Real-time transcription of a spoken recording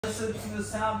listen to the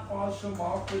sound, pass your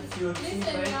marker to your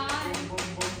teammate. Boom, boom,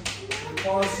 boom. You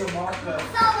pass your marker. No,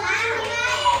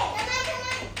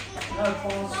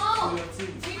 pass to your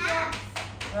team.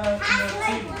 No, to your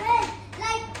team.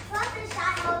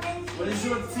 What is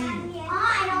your team? I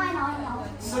know.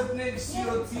 Sit next to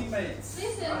your teammates.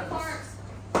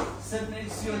 Right. Sit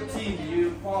next to your team. You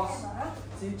pass.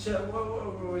 Teacher,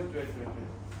 wait.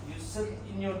 You sit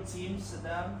in your team, sit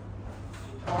down.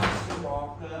 You pass your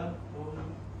marker.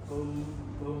 Boom, boom,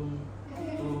 boom,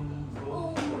 boom,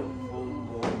 boom,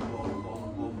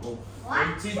 boom, boom. When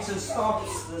teacher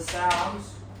stops the sounds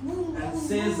and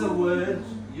says a word,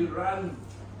 you run.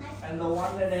 And the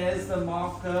one that has the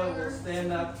marker will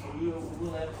stand up. You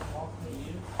will have the marker.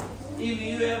 If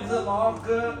you have the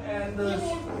marker and the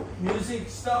music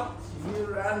stops, you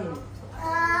run.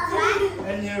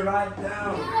 And you write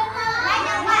down.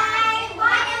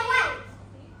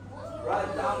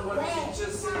 Write down what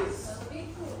teacher says.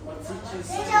 What teacher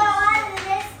says.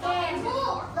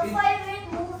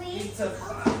 It's a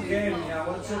fun game. Yeah.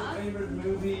 What's your favorite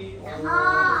movie? I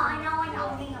know.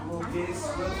 We'll guess.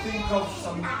 We'll think of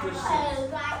some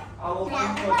questions. I will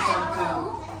think of something.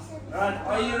 Right,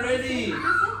 are you ready?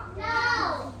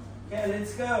 No. Okay,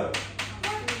 let's go.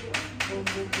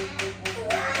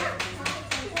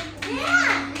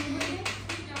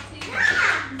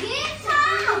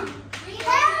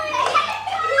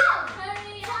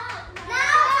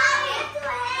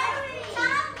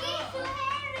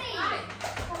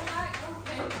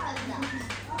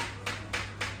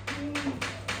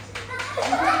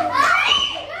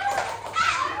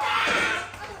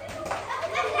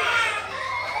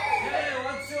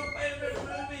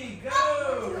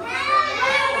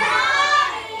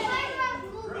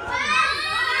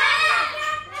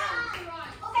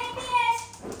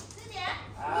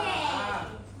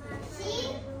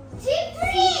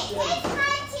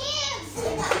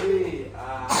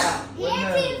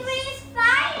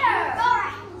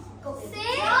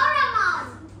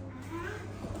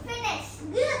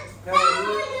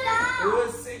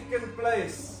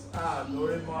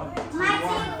 Doraemon. My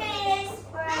team is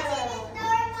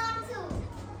Doraemon too.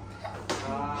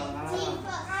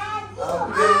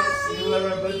 Okay, you were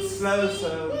a bit slow,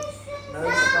 so no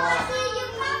stars.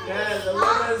 Yeah, the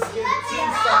winners get 2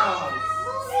 stars.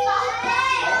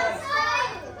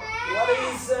 What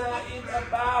is it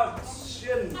about?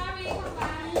 Shin.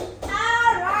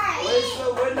 Alright.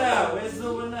 Where's the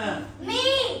winner? Me.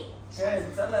 Okay,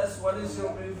 tell us, what is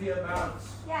your movie about?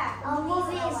 Yeah, a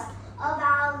movie is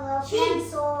about the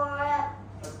pencil,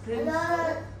 the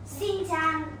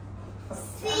Shin-chan.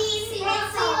 Pencil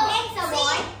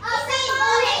boy.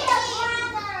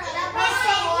 The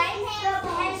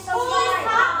pencil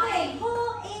boy. Who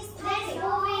is this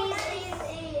movie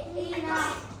in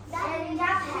Japan?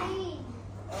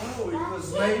 Oh, it was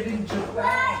made in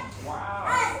Japan.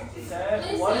 Wow.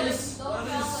 Okay. What is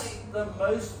the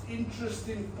most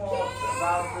interesting part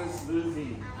about this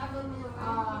movie? I don't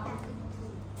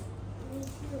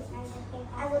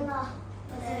know.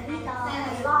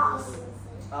 Lost.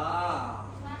 Ah.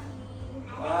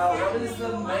 Wow, what is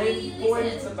the main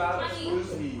point about this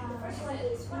movie?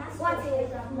 What is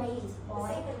the main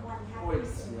point?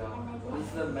 Points, yeah. What is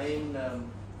the main,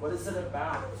 what is it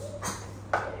about?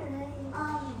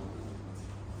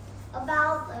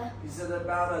 About Is it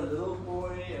about a little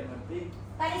boy and a big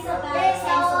but it's brother?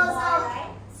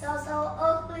 so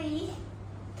ugly.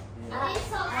 Yeah.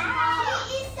 It's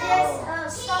a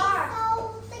star.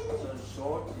 So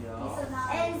short,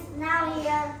 yeah. And now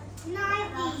here 90.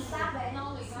 He's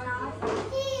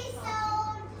so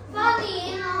funny.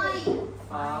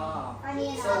 Ah. Funny.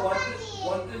 So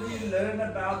what did you learn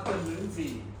about the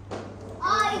movie?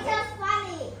 Oh, it's just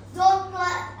funny. Don't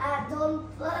put.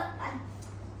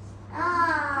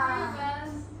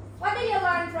 What did you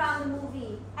learn from the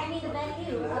movie? I mean the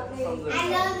value of I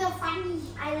learned the funny.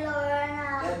 I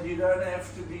learned. And you don't have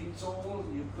to be tall,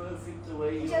 you're perfect the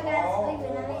way you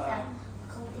are.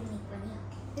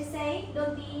 They say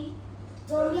don't be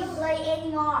play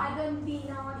anymore. don't be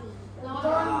naughty.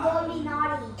 Don't be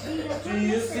naughty.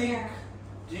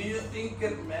 Do you think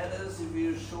it matters if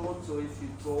you're short or if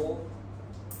you're tall?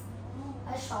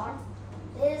 A short.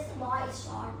 This boy is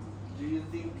short. Do you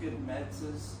think it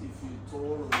matters if you're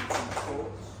tall or if you're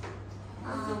short?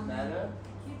 Does it matter?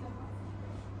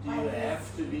 Do you have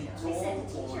to be tall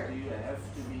or do you have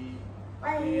to be...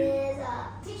 What is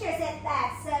Teacher said that,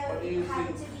 so What do you have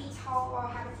think? to be tall or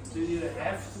have to Do be you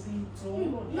have to be tall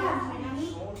or do you have to be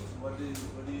short? What do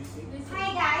you think? Hi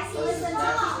guys, Does it listen to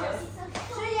matter? teachers.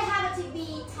 Should you have to be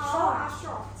tall or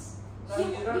short? No,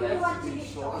 you don't have to be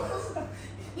short.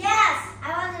 Yes, I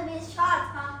want to be short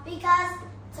because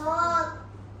tall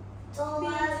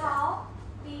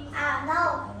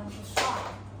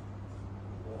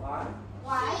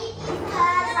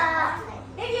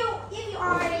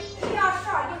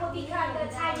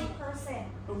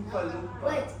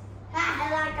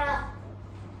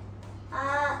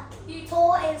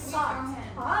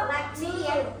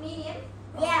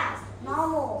Yes,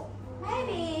 normal.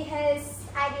 Maybe his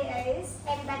idea is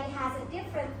everybody has a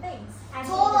different things.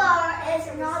 Taller is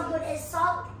not good. It's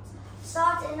soft.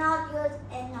 Soft is not good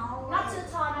and normal. Not too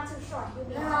tall, not too short. You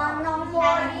mean No more.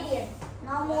 at the medium.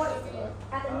 No more is good.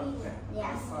 At the medium.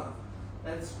 Yes.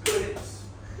 That's great.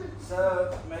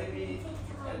 So maybe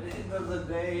at the end of the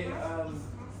day,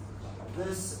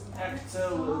 this actor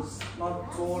was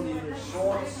not tall, he was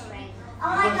short. Oh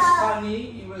He my was God. funny.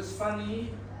 He was funny.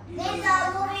 He This was,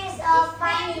 movie is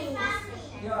funny.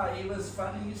 yeah, he was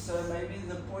funny. So maybe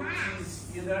the point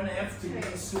is you don't have to be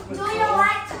super Do you tall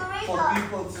like to read for the-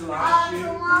 people to like you.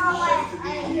 tomorrow You have to I be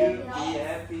will you, be be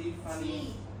happy,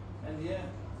 funny, and yeah,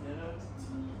 you know,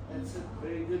 that's it.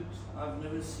 Very good. I've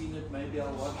never seen it. Maybe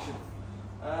I'll watch it.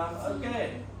 Okay.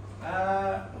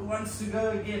 Who wants to go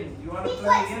again? You want to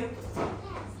play again?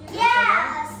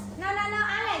 Yes. No,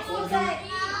 Alex. Or You do say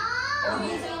or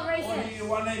do you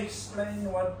want to explain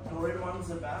what Doraemon's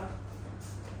about?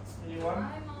 Anyone?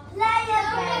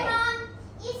 Doraemon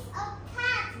is a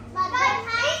cat, but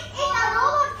it's a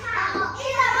robot cat.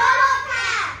 It's a robot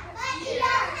cat. It's a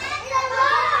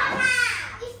robot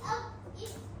cat.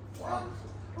 It's a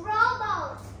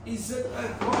robot. Is it a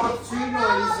cartoon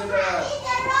or is it a... It's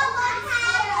a robot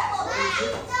cat. What is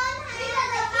it?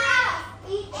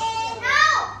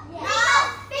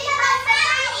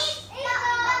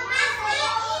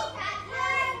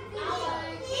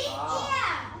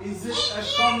 Is it a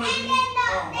comedy, a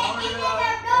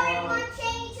horror,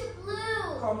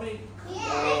 comic,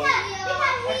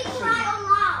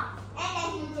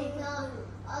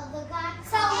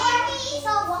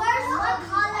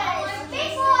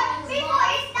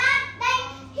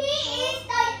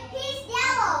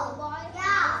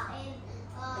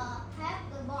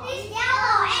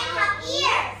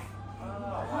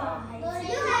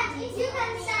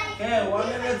 Okay, one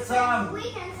at a time. One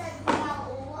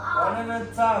at a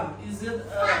time. Is it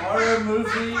a horror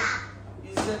movie?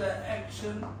 Is it an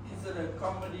action? Is it a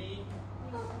comedy?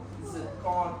 Is it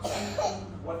cartoon?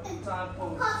 What type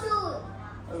of... Oh,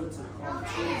 it's a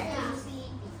cartoon. Yeah.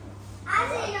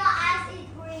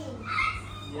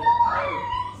 Oh,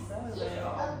 no, they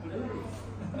are blue.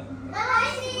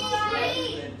 Maybe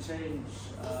they change.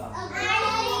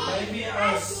 Maybe I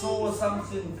saw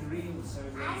something green, so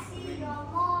it's green.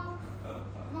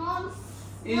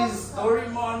 Is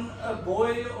Doraemon a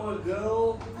boy or a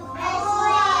girl? A robot.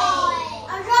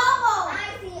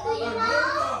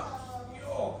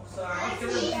 Yo, so how can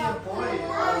it be a boy? A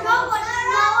robot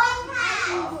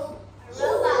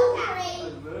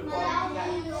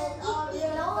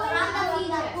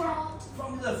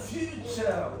from the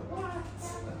future.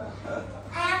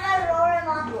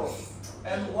 Yo.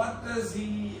 And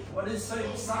what is so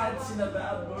exciting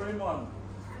about Doraemon?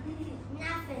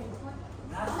 Nothing.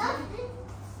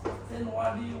 Then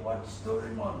why do you watch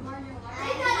Doraemon?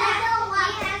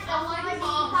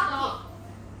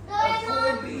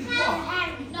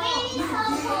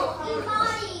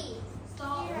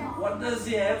 What does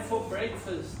he have for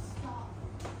breakfast?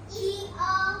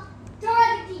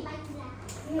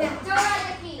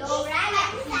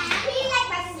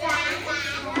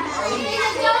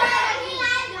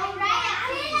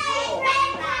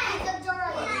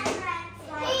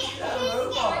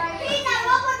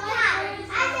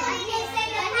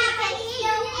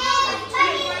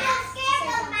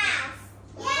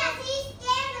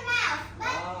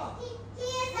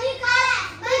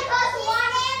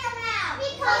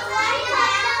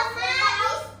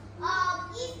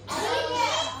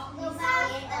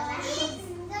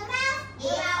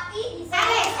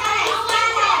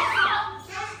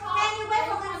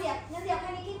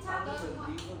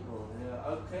 Unbelievable,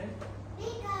 yeah, okay.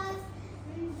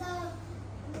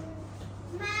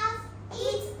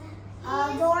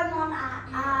 Doraemon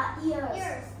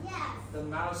ears. The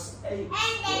mouse ate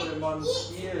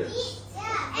Doraemon's ears.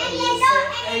 Yeah. And you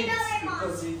say ate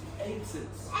because he ate it.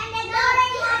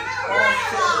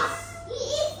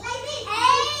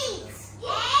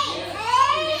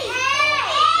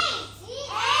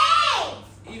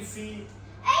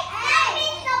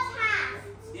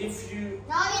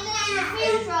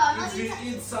 If you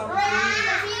eat something,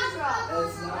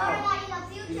 that's now.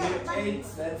 If you ate,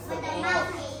 that's the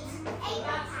past.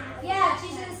 Yeah,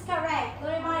 Jesus is correct.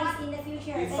 Doraemon is in the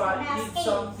future. If Then I has eat eight.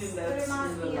 something, that's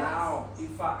Doraemon's in the ears. now.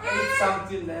 If I ate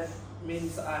something, that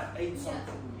means I ate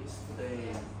something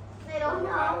yesterday. They don't know.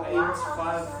 I ate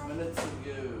 5 minutes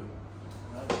ago.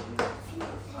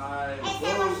 I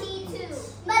will eat.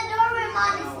 But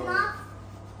Doraemon is not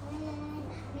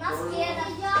scared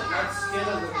of Not scared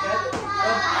of the cat?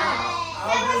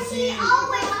 How does he...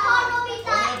 always follow me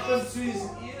What happened to his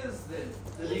ears then?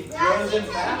 Did he grow them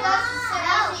back? No,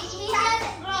 he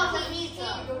doesn't grow. He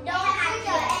don't have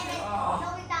to.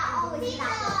 Nobita always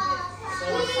does.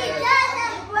 He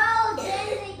doesn't grow then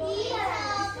the ears.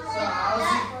 So how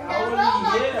The will he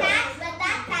robot hear? cat, but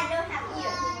that cat don't have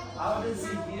ears. How does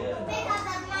he hear? Because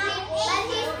of mine, but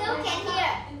he still can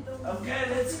hear. Okay,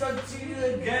 let's continue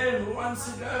the game. Who wants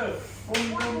to go? Boom,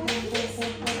 boom, boom, boom,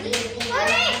 boom, boom, boom,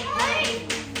 Hurry, hurry.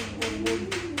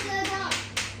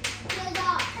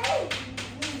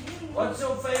 What's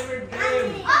your favorite game?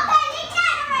 Okay, he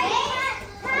can already.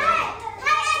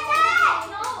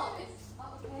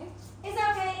 It's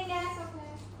okay, Inga. It's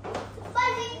okay. But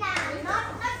Lina, not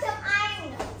some iron.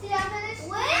 See, after this,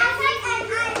 wait. I'll take an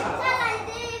iron. Just like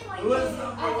this for Who you. is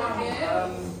number one?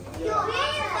 You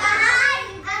win.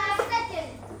 I'm a second.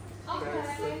 I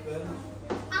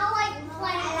like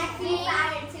playing. I like Free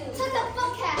Fire too. So the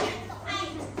fuck cat.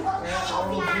 Yeah, I'll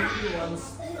give you once.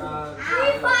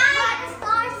 Free Fire. The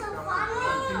stars so funny.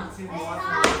 Team The one.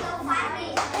 stars so funny.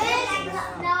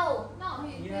 No.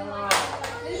 Yeah.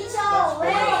 So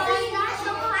wait. The stars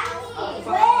so funny.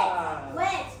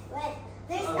 Wait.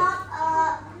 There's not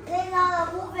a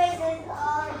movie. There's a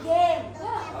game.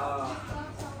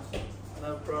 No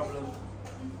problem.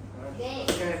 Okay.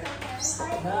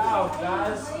 Now,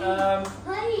 guys,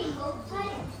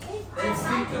 let's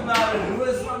think about it. Who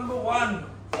is number one?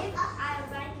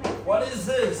 What is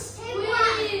this?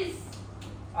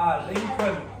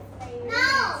 Lincoln.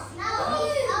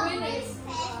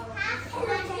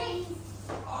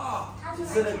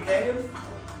 Is it a game?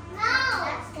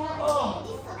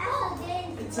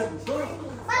 It's a book.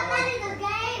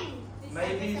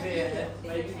 Maybe they.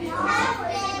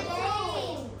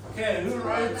 Okay, who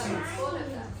wrote it?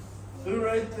 Who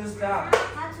wrote this down?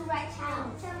 Right,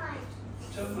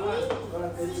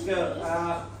 let's go.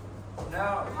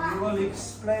 Now you will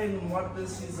explain what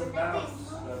this is about.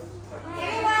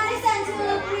 Everyone listen to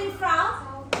Green Frog.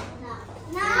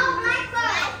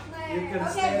 You can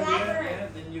Okay, stand Blackbird. there,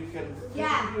 and then you can.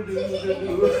 Yeah.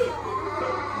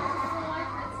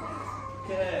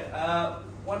 Okay.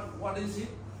 What is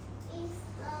it?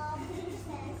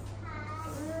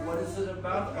 What is it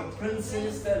about? A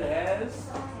princess that has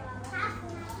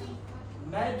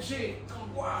magic.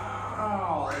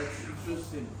 Wow, that's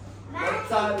interesting.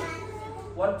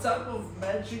 What type of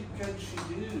magic can she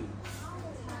do?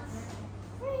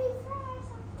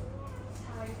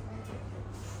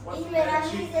 What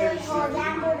magic can she do?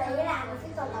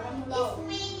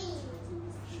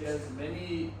 She has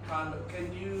many kind of. Can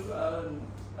you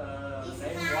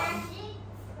name one?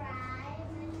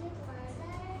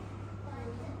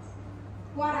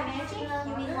 Water magic?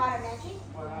 You mean water magic?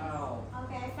 Wow.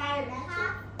 Okay, fire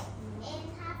magic.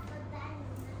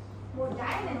 More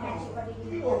diamond magic. What do you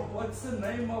mean? What's the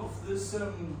name of this?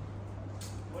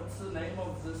 What's the name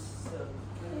of this?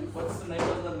 What's the name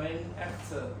of the main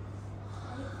actor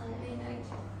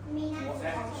or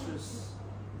actress?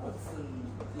 What's the?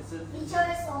 Is it? Is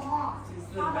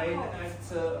the main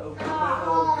actor a woman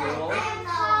or a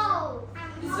girl?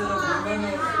 Is it a woman or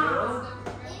a girl?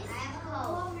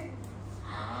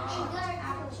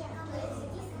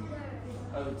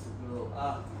 Oh, it's a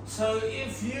girl. So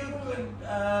if you could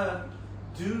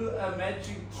do a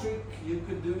magic trick, you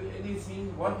could do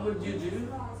anything. What would you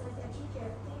do?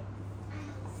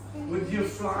 Would you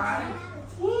fly?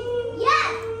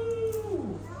 Yes.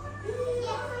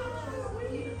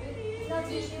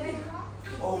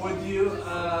 Or would you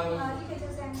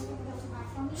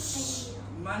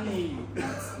money?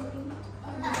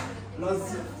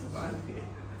 Lots of money.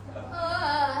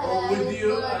 Or would you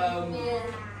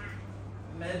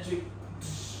magic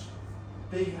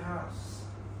big house?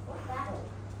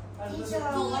 If I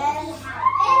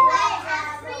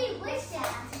have 3 wishes,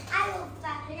 I will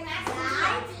fly the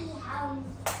house.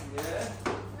 Yeah.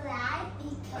 Fly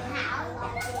the house.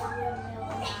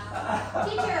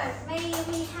 Teacher,